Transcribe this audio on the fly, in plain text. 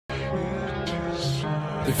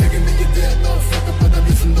They figure me a dead motherfucker, but I'm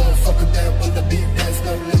using motherfucker that on the beat dance,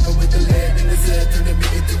 no liquor with the lead in his head, turning me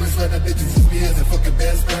into his friend. Bitches use me as a fucking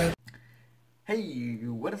best friend. Hey,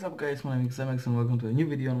 what is up guys, my name is Max and welcome to a new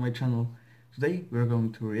video on my channel. Today we're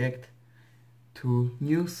going to react to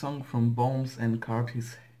new song from Bones and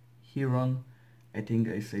Carti's Heron. I think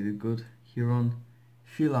I said it good. Heron.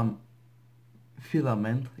 Filament,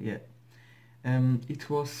 yeah. It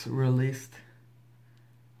was released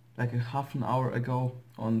like a half an hour ago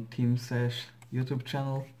on Team Sash YouTube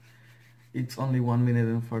channel. It's only 1 minute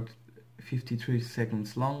and 53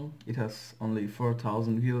 seconds long. It has only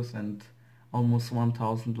 4,000 views and almost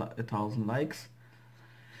 1,000 likes.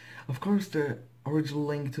 Of course, the original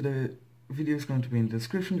link to the video is going to be in the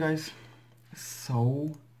description, guys.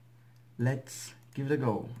 So let's give it a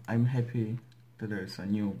go. I'm happy that there's a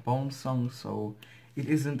new Bones song, so it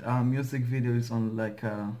isn't a music video, it's on like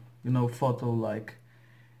a, you know, photo like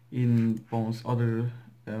in Bones other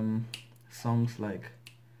songs. Like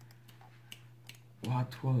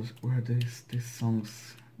were these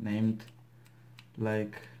songs named?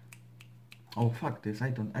 Like, oh fuck this, I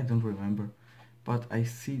don't remember, but I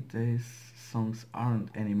see these songs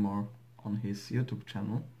aren't anymore on his YouTube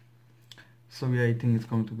channel. So yeah, I think it's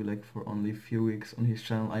going to be like for only a few weeks on his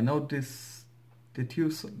channel. I know the two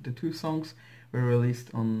songs were released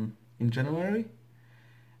in January,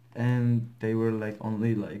 and they were like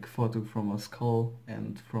only like photo from a skull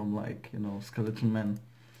and from, like, you know, skeleton man.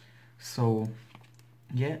 So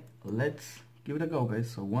yeah, let's give it a go,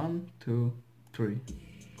 guys. So 1, 2, 3.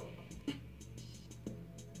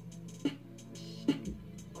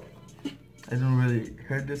 I don't really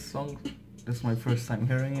hear this song, this is my first time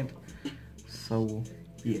hearing it, so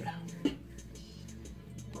yeah.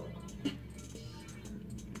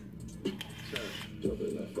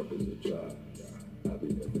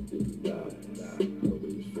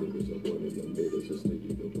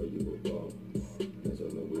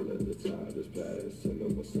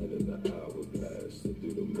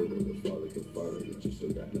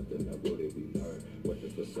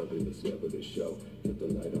 It's never the show. Put the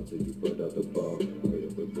light on till you burn out the ball. Wait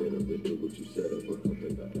up a bit of it, do what you said. I don't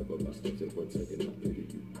think I ever my steps if we're taking I pity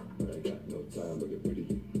you. But I got no time to get rid of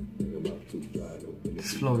you. Think I'm out too dry, no.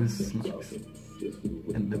 This flow is nice.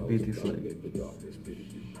 And the beat is like,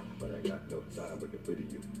 but I got no time to get rid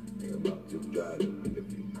of you. Think I'm out too dry, no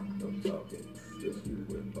interview. No talking. Just you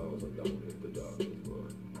with balls alone in the darkness, boy.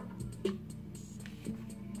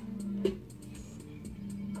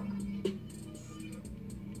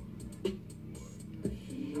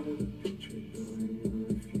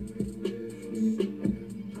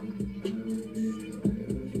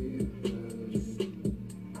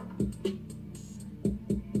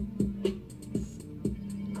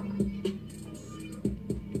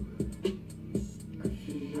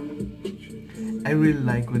 I really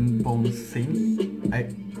like when Bones sing.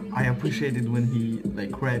 I appreciate it when he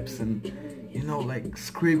like raps and, you know, like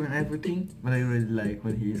scream and everything, but I really like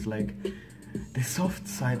when he's like the soft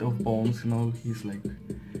side of Bones, you know. He's like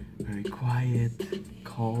very quiet,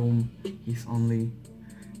 calm, he's only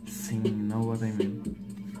singing, you know what I mean.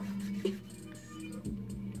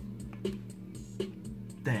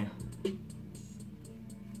 Damn,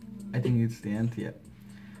 I think it's the end. Yeah,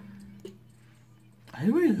 I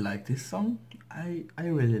really like this song. I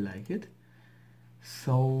really like it.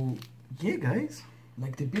 So yeah, guys,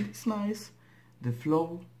 like the beat is nice, the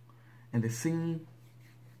flow and the singing,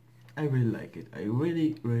 I really like it. I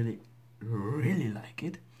really like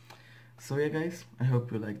it. So yeah, guys, I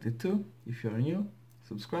hope you liked it too. If you're new,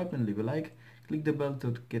 subscribe and leave a like, click the bell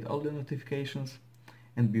to get all the notifications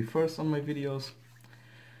and be first on my videos.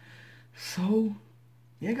 So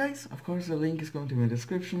yeah, guys, of course the link is going to be in the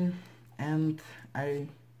description, and I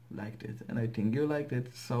liked it and I think you liked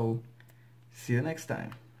it, so see you next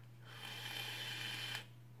time.